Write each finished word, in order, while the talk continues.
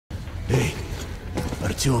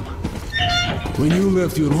Artyom, when you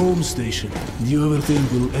left your home station, do you ever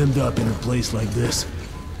think we'll end up in a place like this?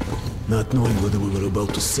 Not knowing whether we were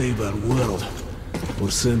about to save our world,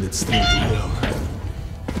 or send it straight to hell.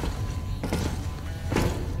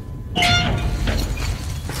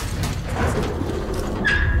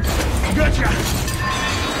 Gotcha!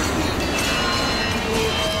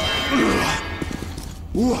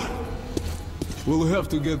 We'll have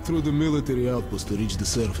to get through the military outpost to reach the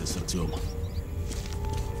surface, Artyom.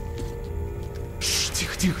 Shh,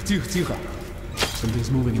 тихо.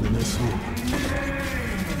 Something's moving in the next room.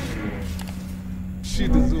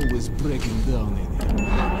 Shit is always breaking down in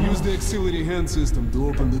here. Use the auxiliary hand system to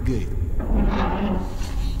open the gate.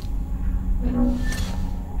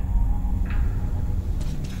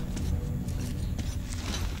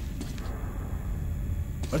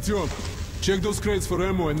 Artyom, check those crates for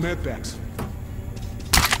ammo and med packs.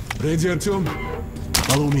 Ready, Artyom?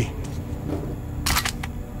 Follow me.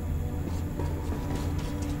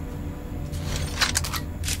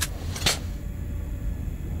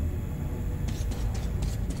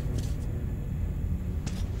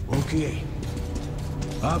 Okay.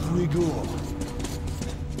 Up we go.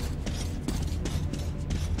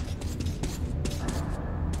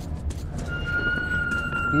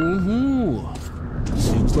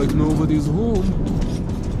 Seems like nobody's home.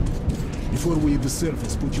 Before we hit the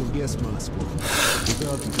surface, put your gas mask on.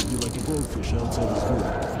 Without it, you'll be like a goldfish outside the door.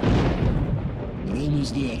 We're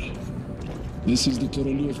almost there. This is the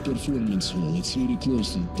Korolev Performance Hall. It's very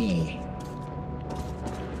close to the tower.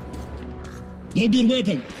 Load your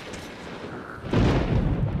weapon!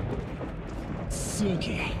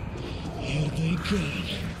 Suki, here they come.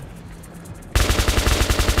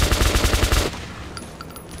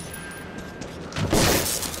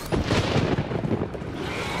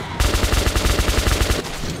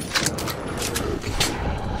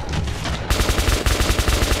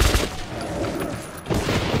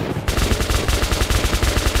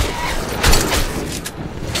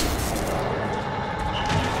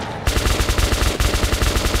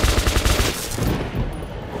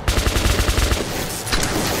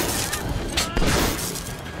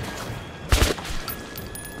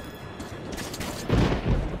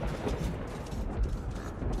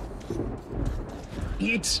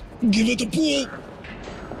 Let's give it a pull.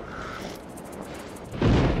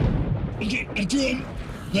 Okay, Artyom,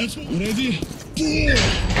 that's ready. Pull!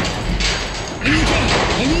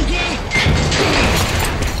 Anuka!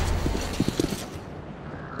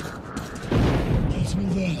 Let's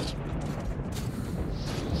move out.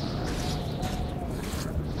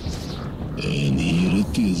 And here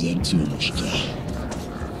it is, Artyomушka.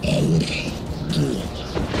 Our goal.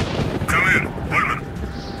 Come in, Woodman.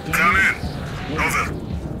 Come in. Over.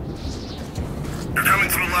 You're coming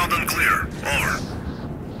through loud and clear. Over.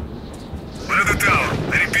 We're at the tower.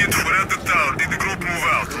 I repeat, we're at the tower. Did the group move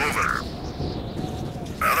out? Over.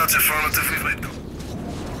 Well, that's affirmative. We've made them.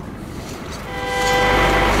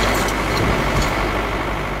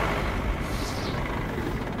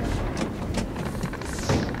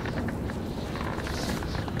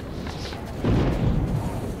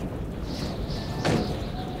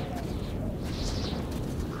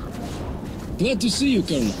 Glad to see you,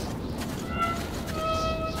 Colonel.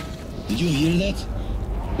 Did you hear that?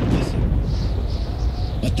 Listen.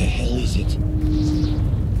 What the hell is it?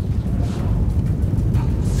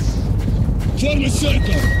 Form a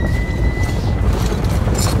circle!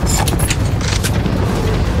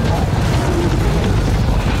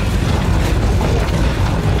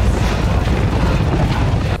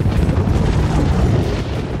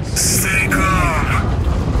 Stay calm.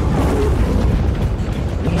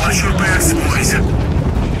 Watch your backs, boys.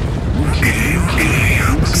 Okay.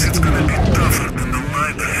 Looks it's gonna be tougher than the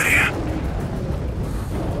library.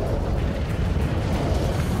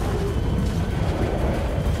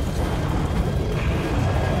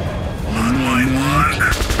 On my mark.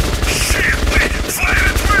 Shit, wait! Fire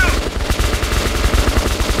at will!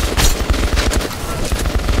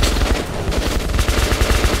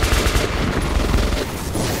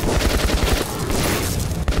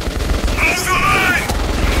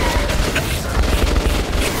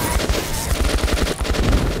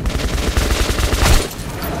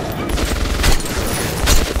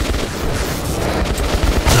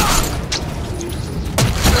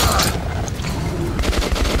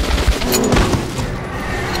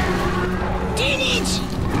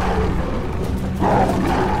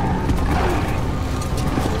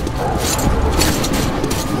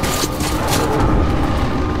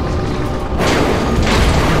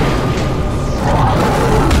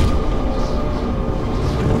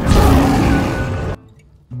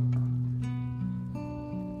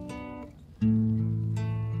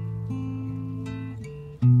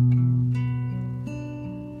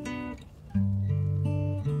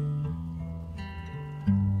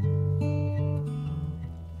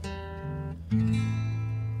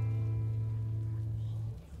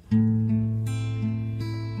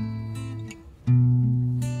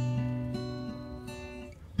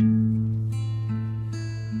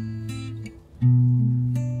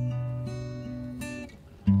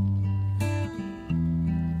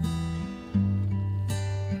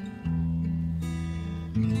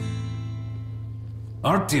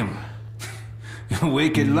 Artyom!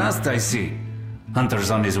 Awake at last, I see.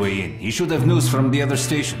 Hunter's on his way in. He should have news from the other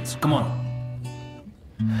stations. Come on.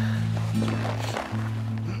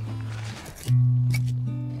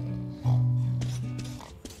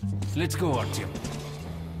 Let's go, Artyom.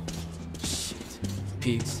 Shit.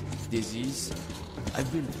 Pigs, disease.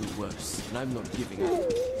 I've been through worse, and I'm not giving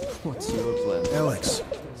up. What's your plan? Alex,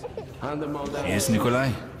 Hand them all down. Yes,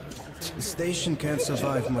 Nikolai? the station can't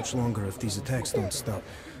survive much longer if these attacks don't stop.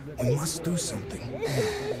 We must do something.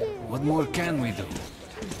 What more can we do?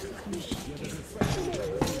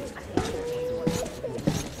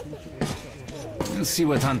 We'll see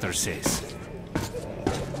what Hunter says.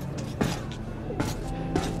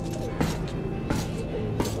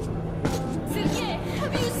 Sergei,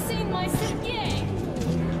 have you seen my Sergei?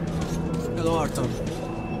 Hello, Artyom.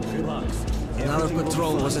 Relax. Another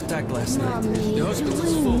patrol was attacked last night. Mommy, The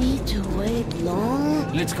hospital's full. need to wait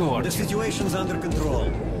long. Let's go, Artyom. situation's under control.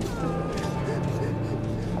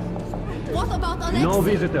 What about Alexei? No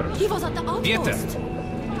visitors. He was at the outpost. Peter!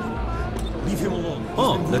 Leave him alone.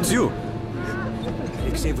 Oh, that's you.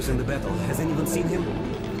 Alexei was in the battle. Has anyone seen him?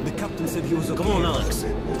 The captain said he was okay. Come on, Alex.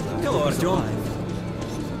 Hello, Artyom.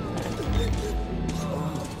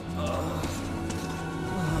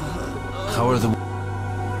 How are the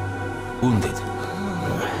wounded?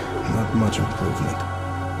 Not much improvement.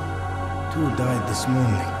 2 died this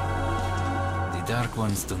morning. The Dark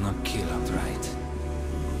Ones do not kill outright,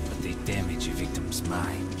 but they damage a victim's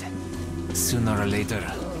mind. Sooner or later,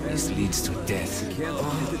 this leads to death.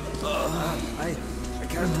 I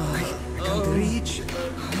can't reach.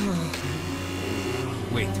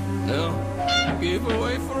 Wait, No. Give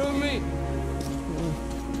away from me.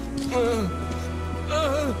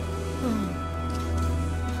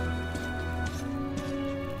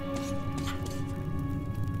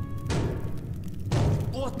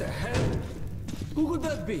 What the hell? Who could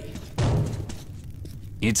that be?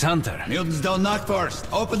 it's Hunter. Mutants don't knock first.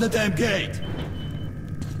 Open the damn gate.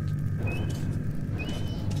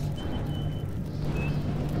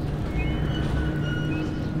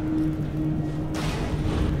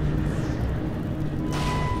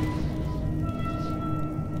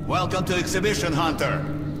 Welcome to Exhibition, Hunter.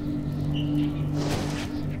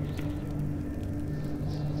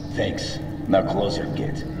 Thanks. Now closer,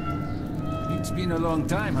 kid. It's been a long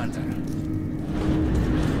time, Hunter.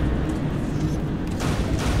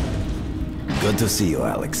 Good to see you,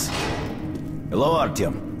 Alex. Hello,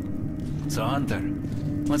 Artyom. So, Hunter,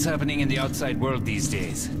 what's happening in the outside world these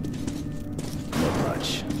days? Not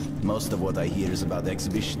much. Most of what I hear is about the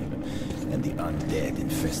exhibition and the undead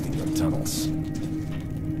infesting your tunnels.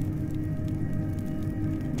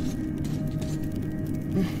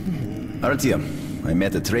 Artyom, I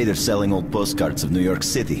met a trader selling old postcards of New York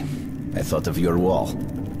City. I thought of your wall.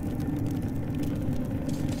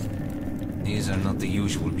 These are not the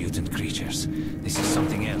usual mutant creatures. This is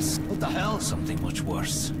something else. What the hell? Something much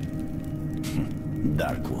worse.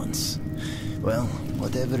 Dark ones. Well,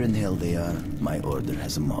 whatever in hell they are, my order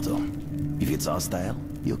has a motto. If it's hostile,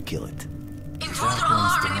 you kill it. Intruder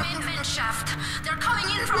alarm in main vent shaft. They're coming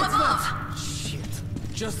in from above. Shit.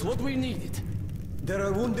 Just what we needed. There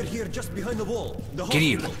are wounded here just behind the wall. The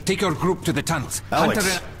Kirill, take your group to the tunnels. Alex,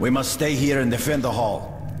 Hunter we must stay here and defend the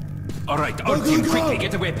hall. All right, Artyom, quickly,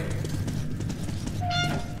 get a weapon.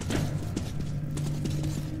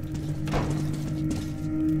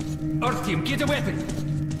 Artyom, get a weapon!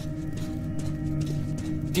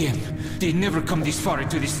 Damn, they never come this far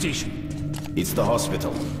into this station. It's the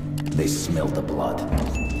hospital. They smell the blood.